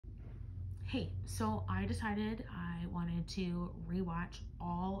Hey, so I decided I wanted to rewatch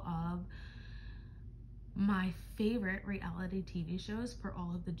all of my favorite reality TV shows for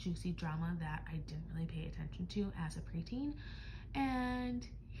all of the juicy drama that I didn't really pay attention to as a preteen. And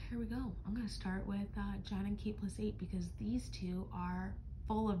here we go. I'm gonna start with John and Kate plus 8 because these two are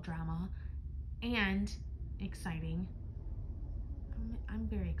full of drama and exciting. I'm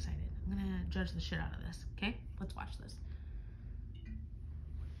very excited. I'm gonna judge the shit out of this, okay? Let's watch this.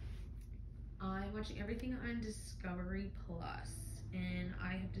 I'm watching everything on Discovery Plus, and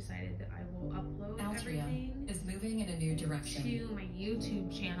I have decided that I will upload everything is moving in a new direction to my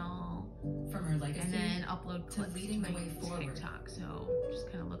YouTube channel from her legacy and then upload clips to leading my the way forward. TikTok. So just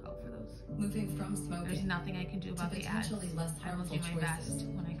kind of look out for those. Moving from smoking. There's nothing I can do about the ads. Less I will do my best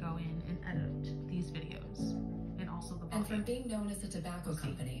when I go in and edit these videos, and also the volume. And from being known as a tobacco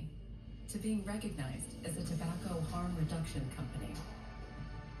company to being recognized as a tobacco harm reduction company.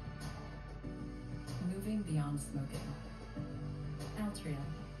 Moving beyond smoking. Altria.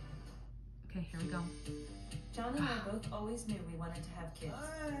 Okay, here we go. John and I both always knew we wanted to have kids.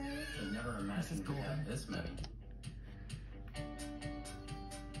 I never imagined we'd have this many.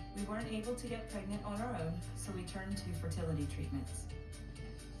 We weren't able to get pregnant on our own, so we turned to fertility treatments.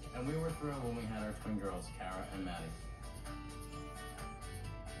 And we were thrilled when we had our twin girls, Kara and Maddie.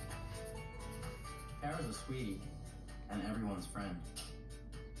 Kara's a sweetie and everyone's friend.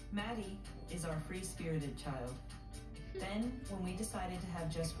 Maddie is our free-spirited child. Then, when we decided to have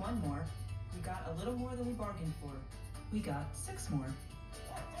just one more, we got a little more than we bargained for. We got 6 more.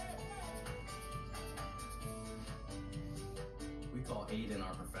 We call Aiden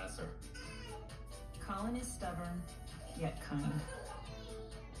our professor. Colin is stubborn, yet kind.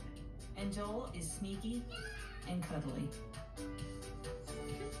 And Joel is sneaky and cuddly.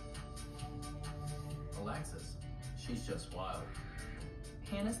 Alexis, she's just wild.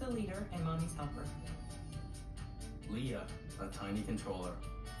 Hannah's the leader and Mommy's helper. Leah, a tiny controller.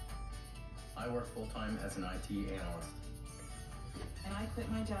 I work full-time as an IT analyst. And I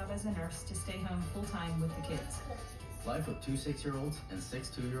quit my job as a nurse to stay home full-time with the kids. Life with 2 6-year-olds and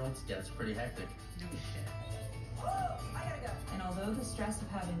 6 2-year-olds gets pretty hectic. No shit. I gotta go. And although the stress of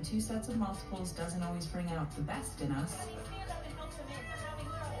having 2 sets of multiples doesn't always bring out the best in us,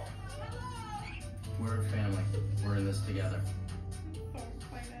 We're a family. We're in this together.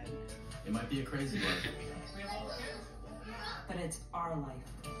 It might be a crazy one. but it's our life.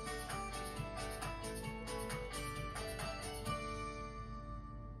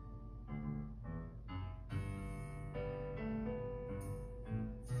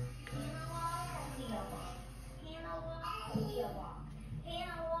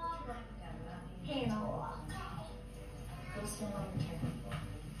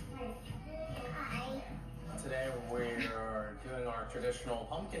 Today we're doing our traditional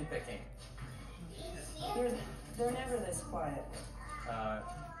pumpkin picking. They're never this quiet.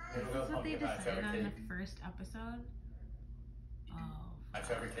 Here we go. That's what they Pumpkin patch. decided Every on the kid, first episode. Oh.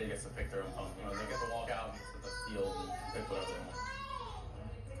 every kid gets to pick their own pumpkin. They get to walk out into the field and pick whatever they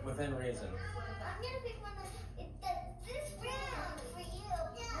want. Within reason. I'm gonna pick one that's this round for you.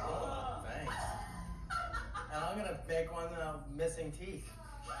 Oh, thanks. And I'm gonna pick one missing teeth.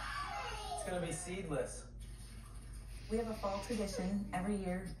 It's gonna be seedless. We have a fall tradition. Every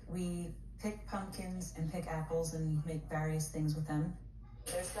year we pick pumpkins and pick apples and make various things with them.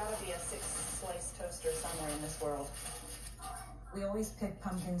 There's gotta be a 6-slice toaster somewhere in this world. We always pick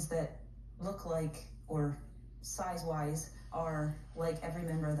pumpkins that look like, or size-wise, are like every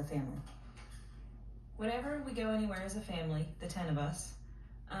member of the family. Whenever we go anywhere as a family, the 10 of us,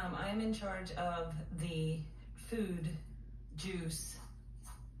 I'm in charge of the food, juice,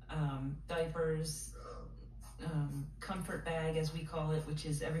 diapers, comfort bag, as we call it, which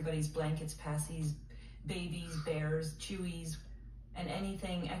is everybody's blankets, passies, babies, bears, chewies, and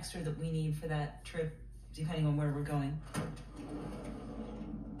anything extra that we need for that trip, depending on where we're going.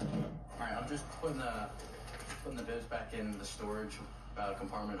 All right, I'm just putting the bibs back in the storage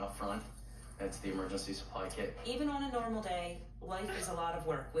compartment up front. It's the emergency supply kit. Even on a normal day, life is a lot of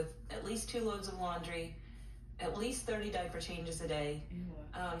work with at least 2 loads of laundry, at least 30 diaper changes a day.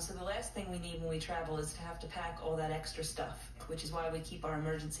 So the last thing we need when we travel is to have to pack all that extra stuff, which is why we keep our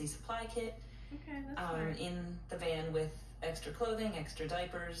emergency supply kit in the van with extra clothing, extra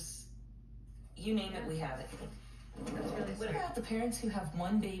diapers, you name it, we have it. That's really What about the parents who have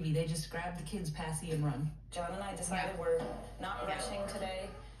one baby? They just grab the kid's passy and run. John and I decided we're not rushing today,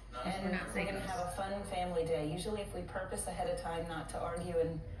 and we're going to have a fun family day. Usually if we purpose ahead of time not to argue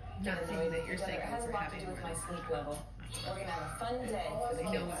and get annoyed with each other, it has a lot to do with my sleep level. We're gonna have a fun day for the I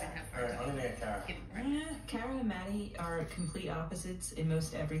know kids. we're gonna have All right, I'm gonna get Kara. Yeah, Kara and Maddie are complete opposites in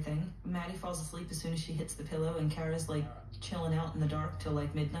most everything. Maddie falls asleep as soon as she hits the pillow, and Kara's like chilling out in the dark till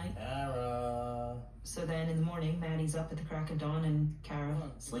like midnight. Kara. So then in the morning, Maddie's up at the crack of dawn, and Kara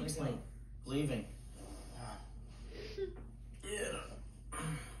sleeps late. Leaving. Yeah.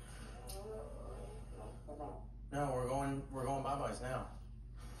 No, we're going bye-byes now.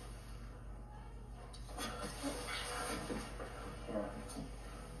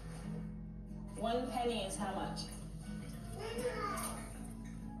 One penny is how much?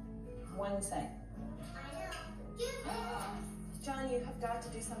 1 cent. John, you have got to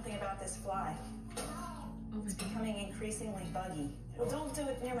do something about this fly. It's becoming increasingly buggy. Well, don't do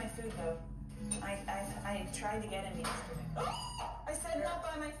it near my food, though. I tried to get him yesterday. Oh! I said not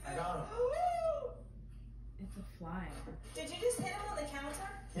by my food. I got him. It's a fly. Did you just hit him on the counter?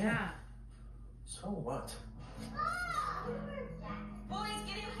 Yeah. So what? Boys,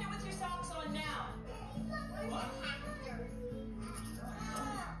 get in here with your socks on now. Well,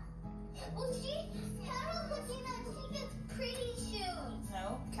 Carol looking at she gets pretty shoes. No,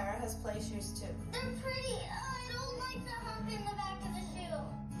 Kara has play shoes too. They're pretty. I don't like the hump in the back of the shoe.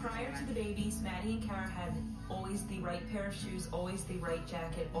 Prior to the babies, Maddie and Kara had always the right pair of shoes, always the right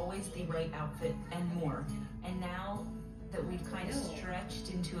jacket, always the right outfit, and more. And now that we've kind of stretched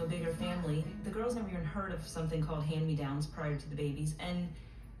into a bigger family, the girls never even heard of something called hand-me-downs prior to the babies. And,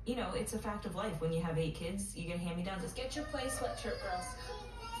 you know, it's a fact of life. When you have 8 kids, you get hand-me-downs. Let's get your play sweatshirt, girls.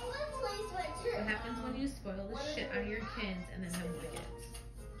 What happens when you spoil the shit out of your kids and then have more kids?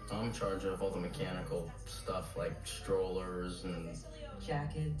 I'm in charge of all the mechanical stuff like strollers and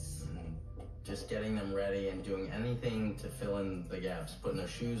Jackets. just getting them ready and doing anything to fill in the gaps. Putting their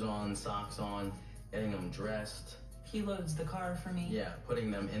shoes on, socks on, getting them dressed. He loads the car for me. Yeah, putting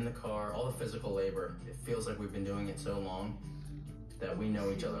them in the car, all the physical labor. It feels like we've been doing it so long that we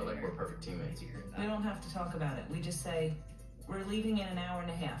know each other like we're perfect teammates. We don't have to talk about it. We just say, we're leaving in an hour and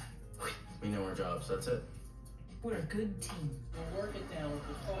a half. We know our jobs, that's it. We're a good team. Work it down with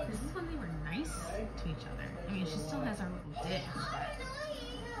the foot. This is when they were nice to each other. I mean, she still has her little dick, but...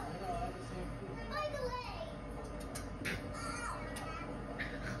 By the way.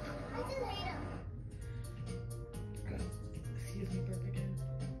 I just hate him. Excuse me, burp again.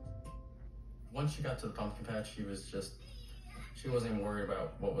 Once she got to the pumpkin patch, she wasn't even worried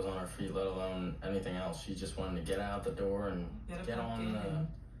about what was on her feet, let alone anything else. She just wanted to get out the door and get on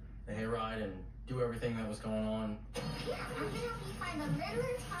the hayride and do everything that was going on. I'm gonna help you find a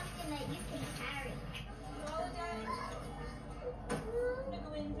little pumpkin that you can carry. Hello, Daddy.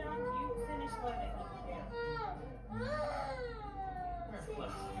 Go in, John. You finish loading.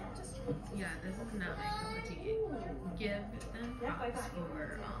 Yeah, this is not my cup of tea. Give them props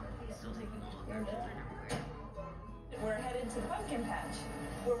for still taking all of their children everywhere. We're headed to the pumpkin patch,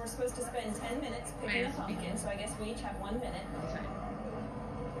 where we're supposed to spend 10 minutes picking a pumpkin, so I guess we each have 1 minute.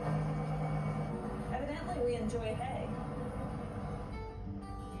 Evidently, we enjoy hay.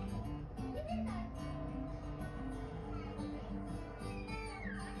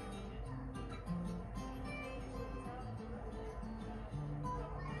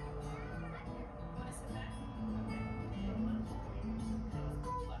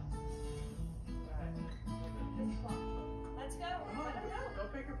 Let's go. Let him go. Go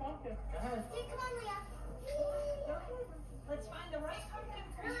pick your pumpkin. Go ahead. Hey, come on, Leah. Let's find the right pumpkin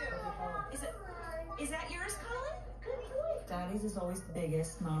for you. Is that yours, Colin? Daddy's is always the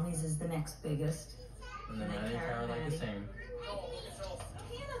biggest. Mommy's is the next biggest. And then Maddie and Kara like the same.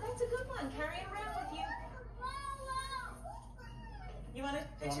 Hannah, that's a good one. Carry it around with you. You want to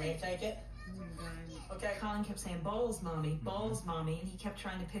Want me to take it? Okay. Colin kept saying, balls, mommy, balls, mommy, and he kept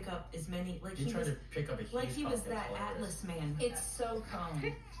trying to pick up as many, like He tried was, to pick up a huge like he was pumpkin. that Atlas man. It's so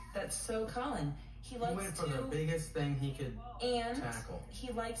Colin. That's so Colin. He He likes went for to, the biggest thing he could and tackle.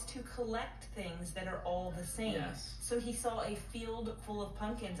 he likes to collect things that are all the same. Yes. So he saw a field full of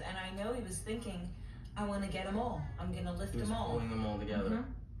pumpkins, and I know he was thinking, I want to get them all. I'm going to lift He was them all. pulling them all together. Mhm.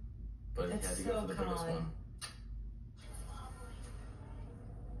 But he That's had to go so for the biggest Colin. one.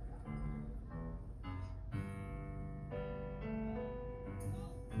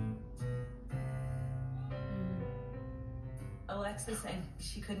 Alexis, and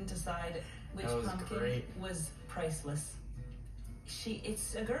she couldn't decide which That was pumpkin great. was priceless.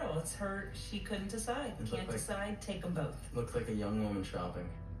 It's a girl. It's her. She couldn't decide. It Can't looked like- decide. Take them both. Looked like a young woman shopping.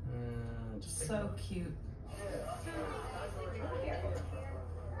 Just take a So look. cute.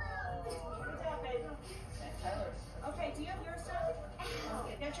 Okay, do you have your stuff?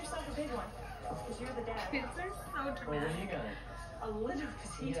 Get yourself a big one, because you're the dad. Kids are so Well, what are dramatic. you getting? A little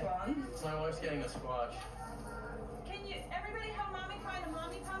petite one. My wife's getting a squash. Can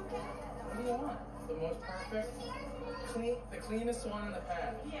pumpkin? What do you want? The most perfect? The cleanest one in the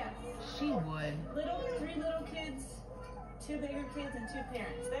pack. Yeah. She would. Three little kids, two bigger kids, and two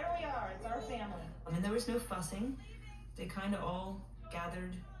parents. There we are. It's our family. I mean, there was no fussing. They kind of all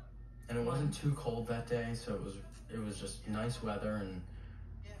gathered. And it wasn't too cold that day, so it was just nice weather and.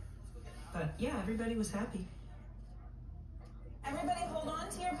 But yeah, everybody was happy. Everybody hold on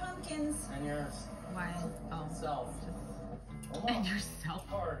to your pumpkins. And yours. Why? Oh. Self. And yourself.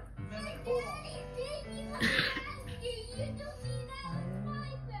 Hard.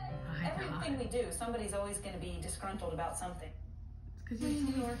 Everything we do, somebody's always going to be disgruntled about something. Because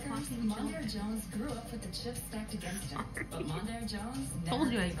New Yorkers, Mondaire Jones grew up with the chips stacked against him. But Mondaire Jones never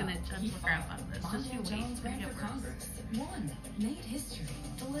Told you I was gave gonna up. judge He the crap fought. out of this. Just you Mondaire wait. Jones It's gonna ran get for worse. Congress, won, made history,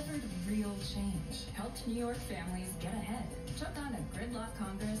 delivered real change, helped New York families get ahead, took on a gridlock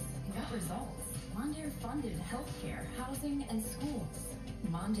Congress, and got results. Mondaire funded healthcare, housing, and schools.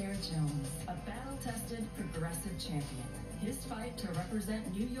 Mondaire Jones, a battle-tested progressive champion. His fight to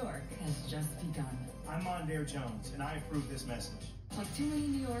represent New York has just begun. I'm Mondaire Jones, and I approve this message. Like too many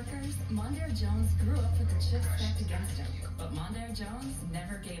New Yorkers, Mondaire Jones grew up with the chips stacked against him. But Mondaire Jones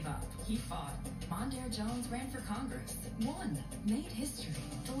never gave up. He fought. Mondaire Jones ran for Congress, won, made history,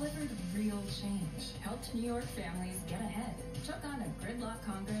 delivered real change, helped New York families get ahead, took on a gridlock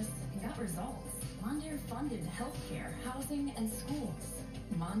Congress, and got results. Mondaire funded healthcare, housing, and schools.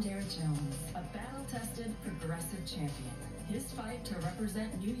 Mondaire Jones, a battle-tested progressive champion. His fight to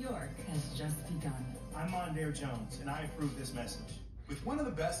represent New York has just begun. I'm Mondaire Jones, and I approve this message. With one of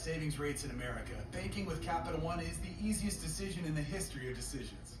the best savings rates in America, banking with Capital One is the easiest decision in the history of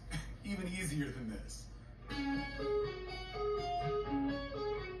decisions. Even easier than this.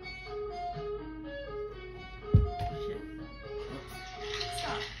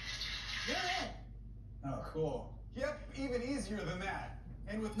 Stop. You're in. Oh, cool. Yep, even easier than that.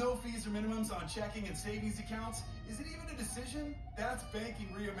 And with no fees or minimums on checking and savings accounts, is it even a decision? That's banking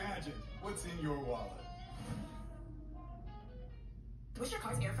reimagined. What's in your wallet? Wish your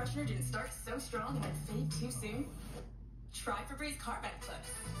car's air freshener didn't start so strong and then fade too soon? Try Febreze car vent clips.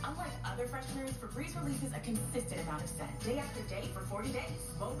 Unlike other fresheners, Febreze releases a consistent amount of scent day after day for 40 days.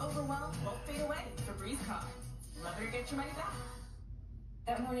 Won't overwhelm, won't fade away. Febreze car. Love it or get your money back.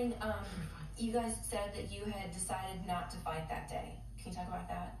 That morning, you guys said that you had decided not to fight that day. Can you talk about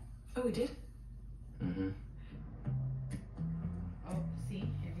that? Oh, we did? Mm-hmm. Oh, see?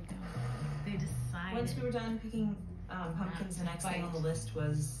 Here we go. They decided. Once we were done picking pumpkins, the next thing on the list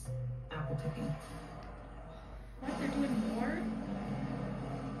was apple picking. What? They're doing more?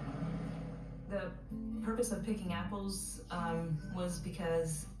 The purpose of picking apples was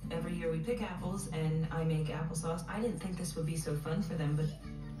because every year we pick apples and I make applesauce. I didn't think this would be so fun for them, but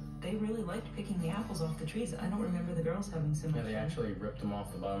they really liked picking the apples off the trees. I don't remember the girls having so much Yeah, they fun. actually ripped them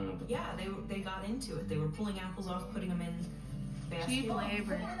off the bottom of the. Yeah, they got into it. They were pulling apples off, putting them in baskets. Cheap Put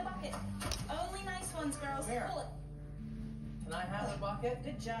labor. it in the bucket. Only nice ones, girls. Where? Pull it. Can I have a bucket?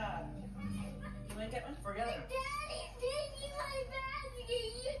 Good job. You want to get one? Forget it. Daddy, taking my basket.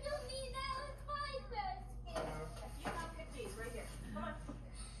 You don't need that with my basket. You come pick these right here. Come on.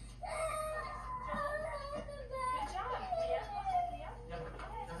 The Good job. basket. Yeah.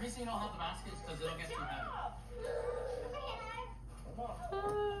 The reason you don't have the basket is because it'll get too heavy. Come on.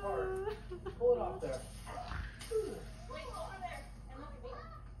 Hard. Pull it off there. Wait, over there. And look at me.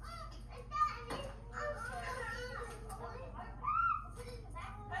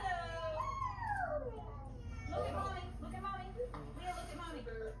 Hello. Look at mommy. Look at mommy. Leah, look at mommy.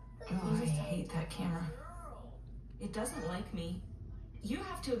 Oh, I hate that camera. It doesn't like me. You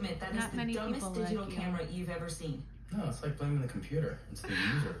have to admit that is Not the many dumbest people like digital you. camera you've ever seen. No, it's like blaming the computer. It's the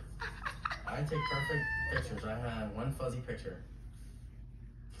user. I take perfect pictures. I have one fuzzy picture.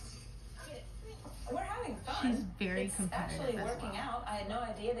 We're having fun. She's very it's competitive actually as working well. out. I had no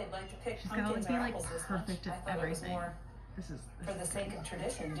idea they'd like to pick She's gonna pumpkins be or like apples this perfect much. at I thought it was everything. more This is for the sake of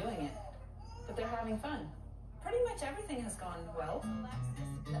tradition doing it. But they're having fun. Pretty much everything has gone well.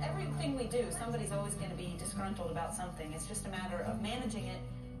 Everything we do, somebody's always going to be disgruntled about something. It's just a matter of managing it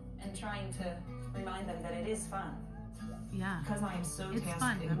and trying to remind them that it is fun. yeah. Because I am so It's task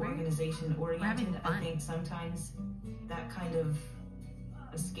fun, and remember? organization We're having oriented, I fun. think sometimes that kind of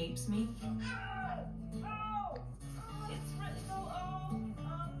escapes me. It's really so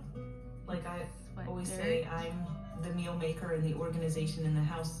Like I What, always Derek? say, I'm the meal maker and the organization and the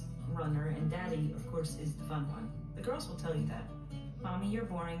house runner, and Daddy, of course, is the fun one. The girls will tell you that. Mommy, you're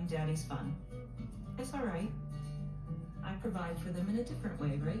boring, Daddy's fun. It's all right. I provide for them in a different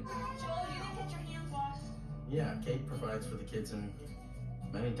way, right? Joel, you didn't get your hands washed. Yeah, Kate provides for the kids in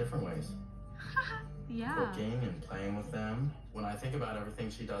many different ways. Yeah. cooking and playing with them. When I think about everything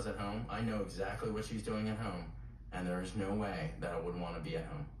she does at home, I know exactly what she's doing at home, and there is no way that I wouldn't want to be at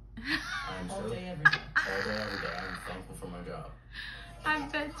home. I'm All so day, every day. all day, every day. I'm thankful for my job. I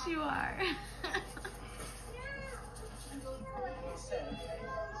bet you are.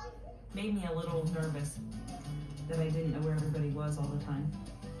 Made me a little nervous that I didn't know where everybody was all the time.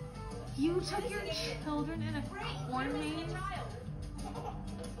 You took your children in a corn maze?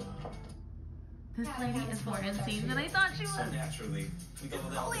 This lady is more insane than I thought she was. Naturally, we go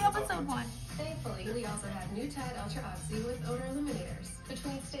with Only episode 1. Thankfully, we also have new Tide Ultra Oxy with odor eliminators.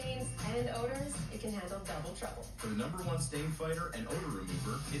 Between stains and odors, it can handle double trouble. For the #1 stain fighter and odor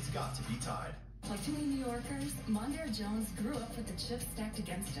remover, it's got to be Tide. Like too many New Yorkers, Mondaire Jones grew up with the chips stacked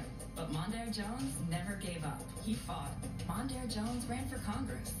against him. But Mondaire Jones never gave up. He fought. Mondaire Jones ran for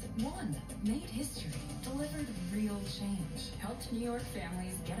Congress, won, made history, delivered real change, helped New York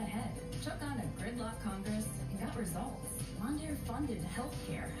families get ahead, took on a gridlock Congress, and got results. Mondaire funded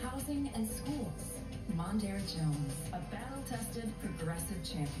healthcare, housing, and schools. Mondaire Jones, a battle-tested progressive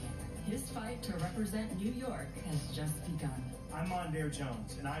champion. His fight to represent New York has just begun. I'm Mondaire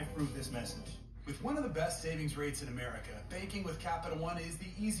Jones, and I approve this message. With one of the best savings rates in America, banking with Capital One is the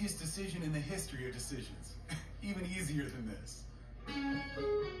easiest decision in the history of decisions. Even easier than this.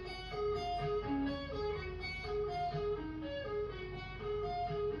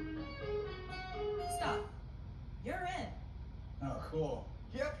 Stop. You're in. Oh, cool.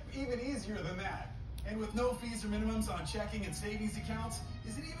 Yep, even easier than that. And with no fees or minimums on checking and savings accounts,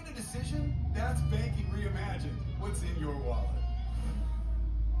 is it even a decision? That's banking reimagined. What's in your wallet?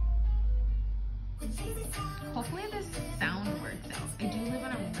 Hopefully this sound works out. I do live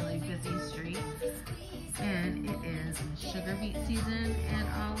on a really busy street, and it is sugar beet season in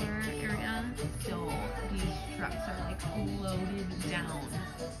our area, so these trucks are like loaded down.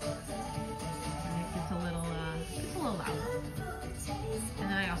 And it gets a little loud. And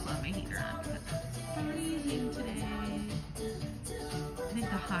then I also have my heater on because it's freezing today. I think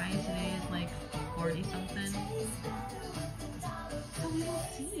the high today is like 40 something. So we will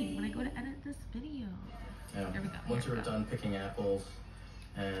see when I go to edit this video. Yeah. Here we go. Once we're done picking apples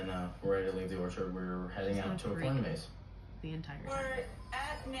and we're ready to leave the orchard, we're heading out to a corn maze. The entire time. We're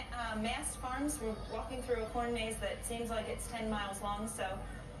at Mast Farms. We're walking through a corn maze that seems like it's 10 miles long, so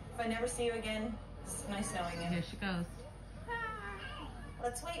if I never see you again, it's nice knowing you. Here she goes.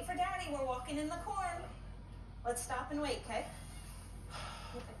 Let's wait for Daddy. We're walking in the corn. Let's stop and wait, okay?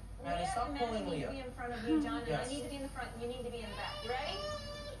 Maddie, stop pulling Maddie needs Leah. to be in front of you, John, Yes. and I need to be in the front. You need to be in the back. You ready?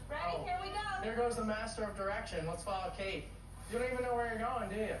 Ready? Oh. Here we go. There goes the master of direction. Let's follow Kate. You don't even know where you're going,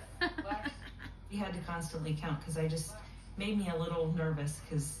 do you? Lex? You had to constantly count because I just made me a little nervous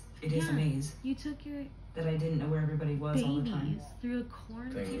because it is a Yeah. maze You took your that I didn't know where everybody was all the time. babies through a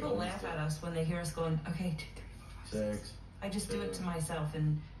corn Thank you. People laugh at us when they hear us going, okay, 2, 3, 4, 6. I just do it to myself,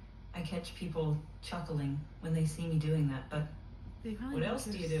 and I catch people chuckling when they see me doing that. But They probably what think else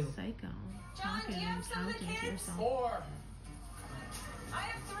do you're you do? Psycho. John, do Talking you and have some of the counting to kids? yourself. 4. I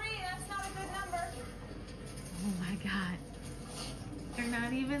have 3. That's not a good number. Oh my god. They're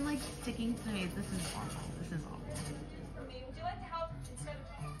not even like sticking to me. This is awful. This is awful. For me, would you like to help instead of?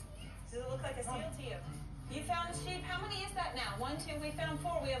 Does it look like a seal to you? You found a sheep. How many is that now? 1, 2. We found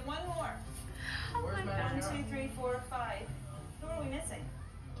 4. We have 1 more. Oh Where's my Maddie? god. 1, 2, 3, 4, 5. Who are we missing?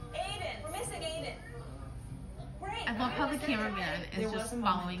 Aiden. We're missing Aiden. Great. I love how the cameraman There is was just a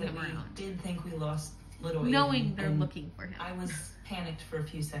following moment him that we around. did think we lost little Knowing Aiden, they're and looking for him. I was panicked for a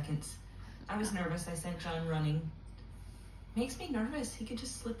few seconds. I was nervous. I sent John running. Makes me nervous. He could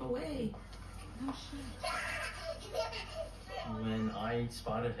just slip away. Oh shit. When I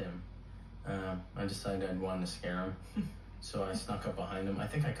spotted him, I decided I wanted to scare him. So I snuck up behind him. I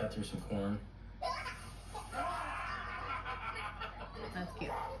think I cut through some corn. That's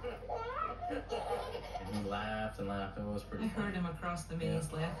cute. And he laughed and laughed. It was pretty I funny. heard him across the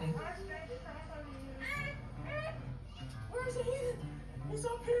maze laughing. Where's Aiden? He's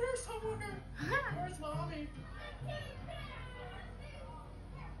up here somewhere. Where's Mommy?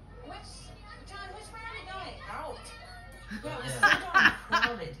 John, which way are we going? Out. Yeah, it was Yeah. so darn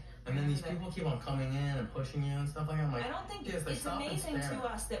crowded. And then these people keep on coming in and pushing you and stuff like that. I'm like, I don't think yes, like, it's stop and amazing stare. to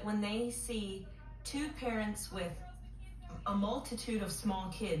us that when they see 2 parents with a multitude of small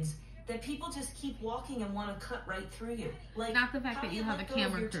kids, that people just keep walking and want to cut right through you. Like, Not the fact how that do you have let a go of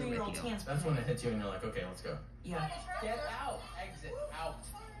camera your crew with 2-year-old you. hands? That's when it hits you and you're like, okay, let's go. Yeah. Get out. Exit. Out.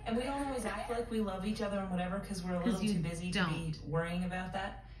 And we don't always act like we love each other and whatever because we're a 'Cause little you too busy to be don't. worrying about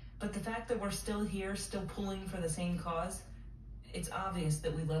that. But the fact that we're still here, still pulling for the same cause, it's obvious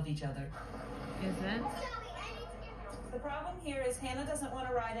that we love each other. Is it? The problem here is Hannah doesn't want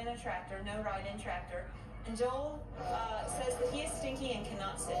to ride in a tractor, no ride-in tractor. And Joel says that he is stinky and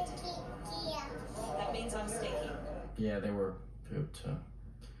cannot sit. That means I'm stinky. Yeah, they were pooped too.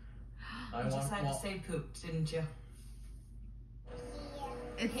 You decided to say pooped, didn't you?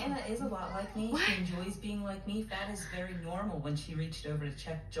 Hannah is a lot like me. She enjoys being like me. That is very normal when she reached over to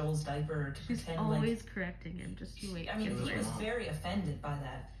check Joel's diaper or to She's pretend always correcting him. Just you wait. I mean, he was very offended by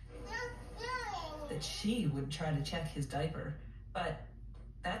that. That she would try to check his diaper. But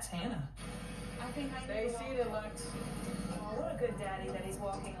that's Hannah. I think I Stay seated, Lex. Oh, what a good daddy that he's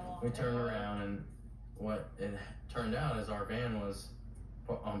walking along. We turned around, and what it turned out is our van was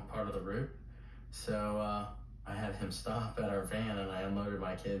on part of the route. So I had him stop at our van, and I unloaded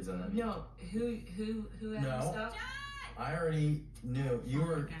my kids, and then No, who had him stop? I already knew you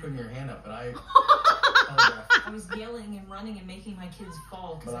were putting your hand up, but I was yelling and running and making my kids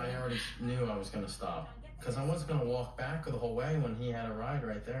fall. But I already knew I was going to stop because I wasn't going to walk back the whole way when he had a ride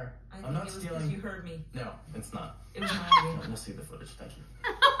right there. I'm not stealing. You heard me. No, it's not. It was my idea. We'll see the footage. Thank you.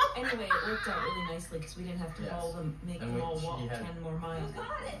 Anyway, it worked out really nicely because we didn't have to make them all walk 10 more miles. You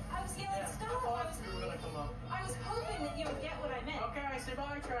got it. I was yelling stop. I was hoping that you would get what I meant. Okay, say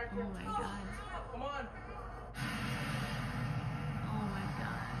bye, tractor. Oh my god. Come on. Oh my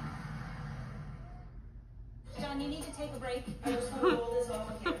god. John, you need to take a break. I just want to roll this off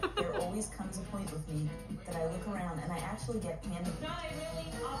of here. There always comes a point with me that I look around and I actually get panicky. No, I really,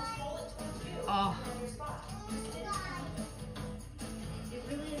 I'll just roll it towards you. Oh. Your spot. It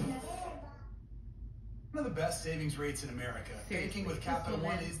really is necessary. One of the best savings rates in America. Banking with Capital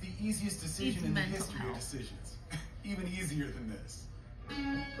One is the easiest decision in the history of decisions. Even easier than this.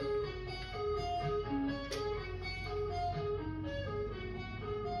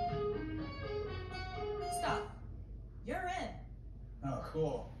 Stop. You're in. Oh,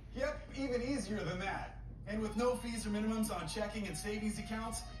 cool. Yep, even easier than that. And with no fees or minimums on checking and savings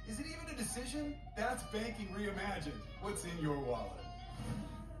accounts, is it even a decision? That's banking reimagined. What's in your wallet?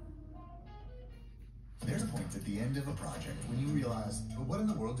 There's a point at the end of a project when you realize, but what in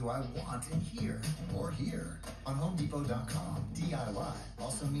the world do I want in here or here? On HomeDepot.com, DIY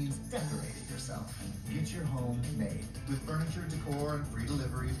also means decorate it yourself. Get your home made with furniture, decor, and free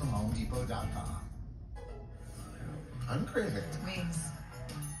delivery from HomeDepot.com. I'm craving wings.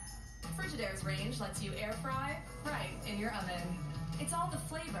 Frigidaire's range lets you air fry right in your oven. It's all the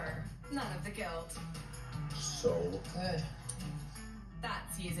flavor, none of the guilt. So good.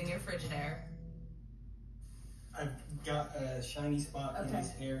 That's using your Frigidaire. I've got a shiny spot in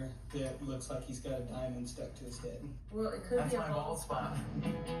his hair that looks like he's got a diamond stuck to his head. Well, it could That's be a my bald spot.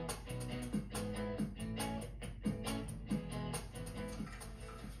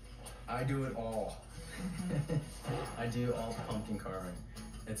 I do it all. I do all the pumpkin carving.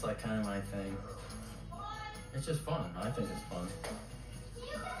 It's like kind of my thing. It's just fun. I think it's fun.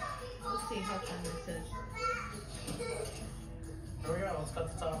 Let's see how fun this is. Here we go. Let's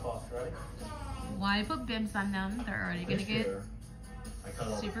cut the top off. Ready? Why put bibs on them? They're already gonna get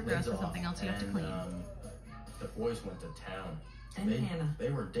super gross with something else you have to clean. The boys went to town. And Hannah. They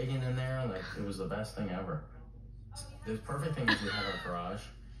were digging in there, like it was the best thing ever. The perfect thing is we have our garage,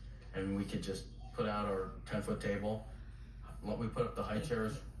 and we could just put out our 10-foot table. We put up the high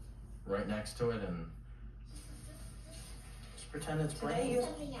chairs right next to it, and just pretend it's Today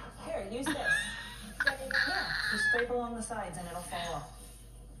raining. Here, use this. Yeah, just scrape along the sides and it'll fall off.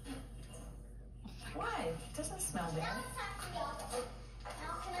 Why? It doesn't smell bad.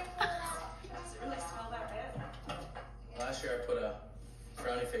 Does it really smell that bad? Last year I put a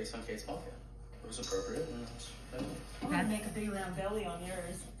frowny face on Kate's pumpkin. It was appropriate. I'm gonna make a big round belly on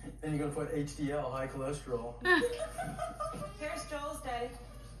yours. Then you're gonna put HDL, high cholesterol. Here's Joel's day.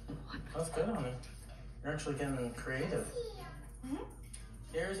 That's good, honey. You're actually getting creative. Mm-hmm.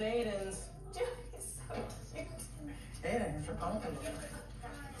 Here's Aiden's. He's so cute. Aiden, here's your pumpkin.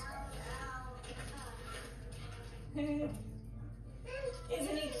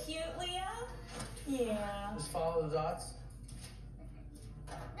 Isn't he cute, Leah? Yeah. Just follow the dots.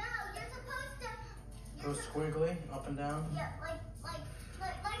 No, you're supposed to. Go squiggly, up and down. Yeah, like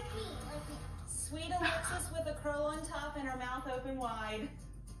me. Sweet Alexis with a curl on top and her mouth open wide.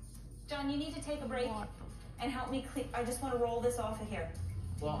 John, you need to take a break and help me clean. I just want to roll this off of here.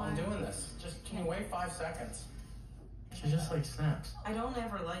 Well, I'm doing this. Just can you wait 5 seconds? She just like snaps. I don't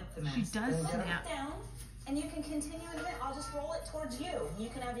ever like the mess. She does Put snap. it down, and you can continue in a minute. I'll just roll it towards you. You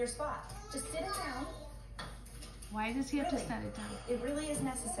can have your spot. Just sit it down. Why does he have to set it down? It really is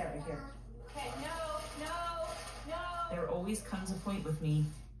necessary here. Okay, no. There always comes a point with me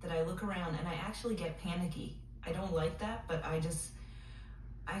that I look around and I actually get panicky. I don't like that, but I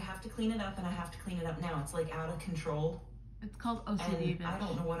I have to clean it up, and I have to clean it up now. It's like out of control. It's called OCD, and I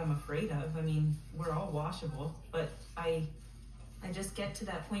don't know what I'm afraid of. I mean, we're all washable, but I just get to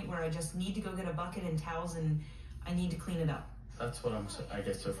that point where I just need to go get a bucket and towels, and I need to clean it up. That's what I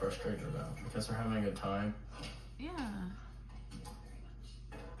get so frustrated about, because they're having a good time. Yeah.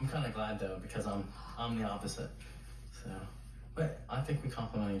 I'm kind of glad though, because I'm the opposite. So, but I think we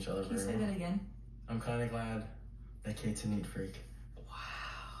complement each other Can you very say well. that again? I'm kind of glad that Kate's a neat freak.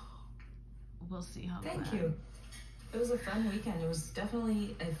 We'll see how. Thank you. It was a fun weekend. It was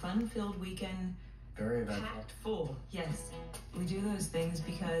definitely a fun-filled weekend. Very eventful. Packed full. Yes. We do those things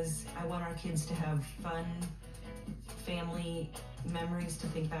because I want our kids to have fun, family memories to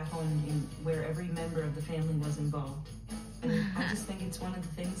think back on, where every member of the family was involved. And I just think it's one of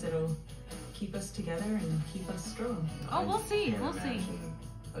the things that'll keep us together and keep us strong. Oh, we'll see. Can't We'll see. imagine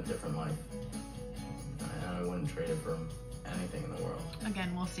a different life. I wouldn't trade it for anything in the world.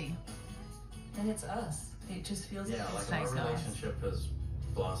 Again, we'll see. And it's us. It just feels Yeah, like like it's our relationship has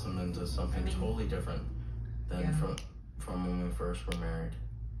blossomed into something totally different than from when we first were married.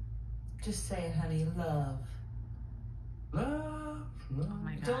 Just say it, honey. Love. Love. Oh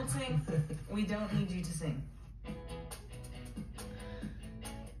my God. Don't sing. We don't need you to sing.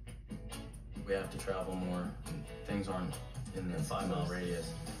 We have to travel more. Things aren't in the 5-mile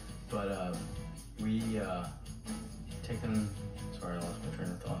radius. But we take them. Sorry, I lost my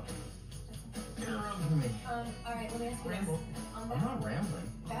train of thought. Get around from me. All right, let me ask you Ramble. this. I'm not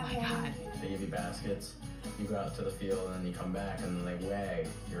rambling. Oh my God. They give you baskets. You go out to the field and then you come back and then they weigh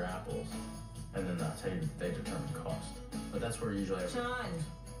your apples. And then that's how they determine cost. But that's where usually John,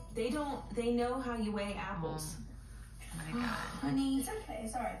 they know how you weigh apples. Oh my God. Honey. It's okay,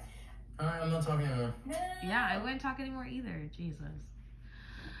 it's all right. Alright, I'm not talking anymore. Yeah, I wouldn't talk anymore either. Jesus.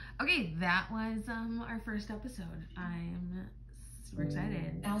 Okay, that was our first episode. I'm super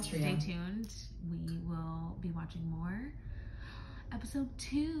excited. Altria. Stay tuned. We will be watching more. Episode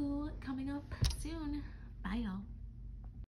 2 coming up soon. Bye, y'all.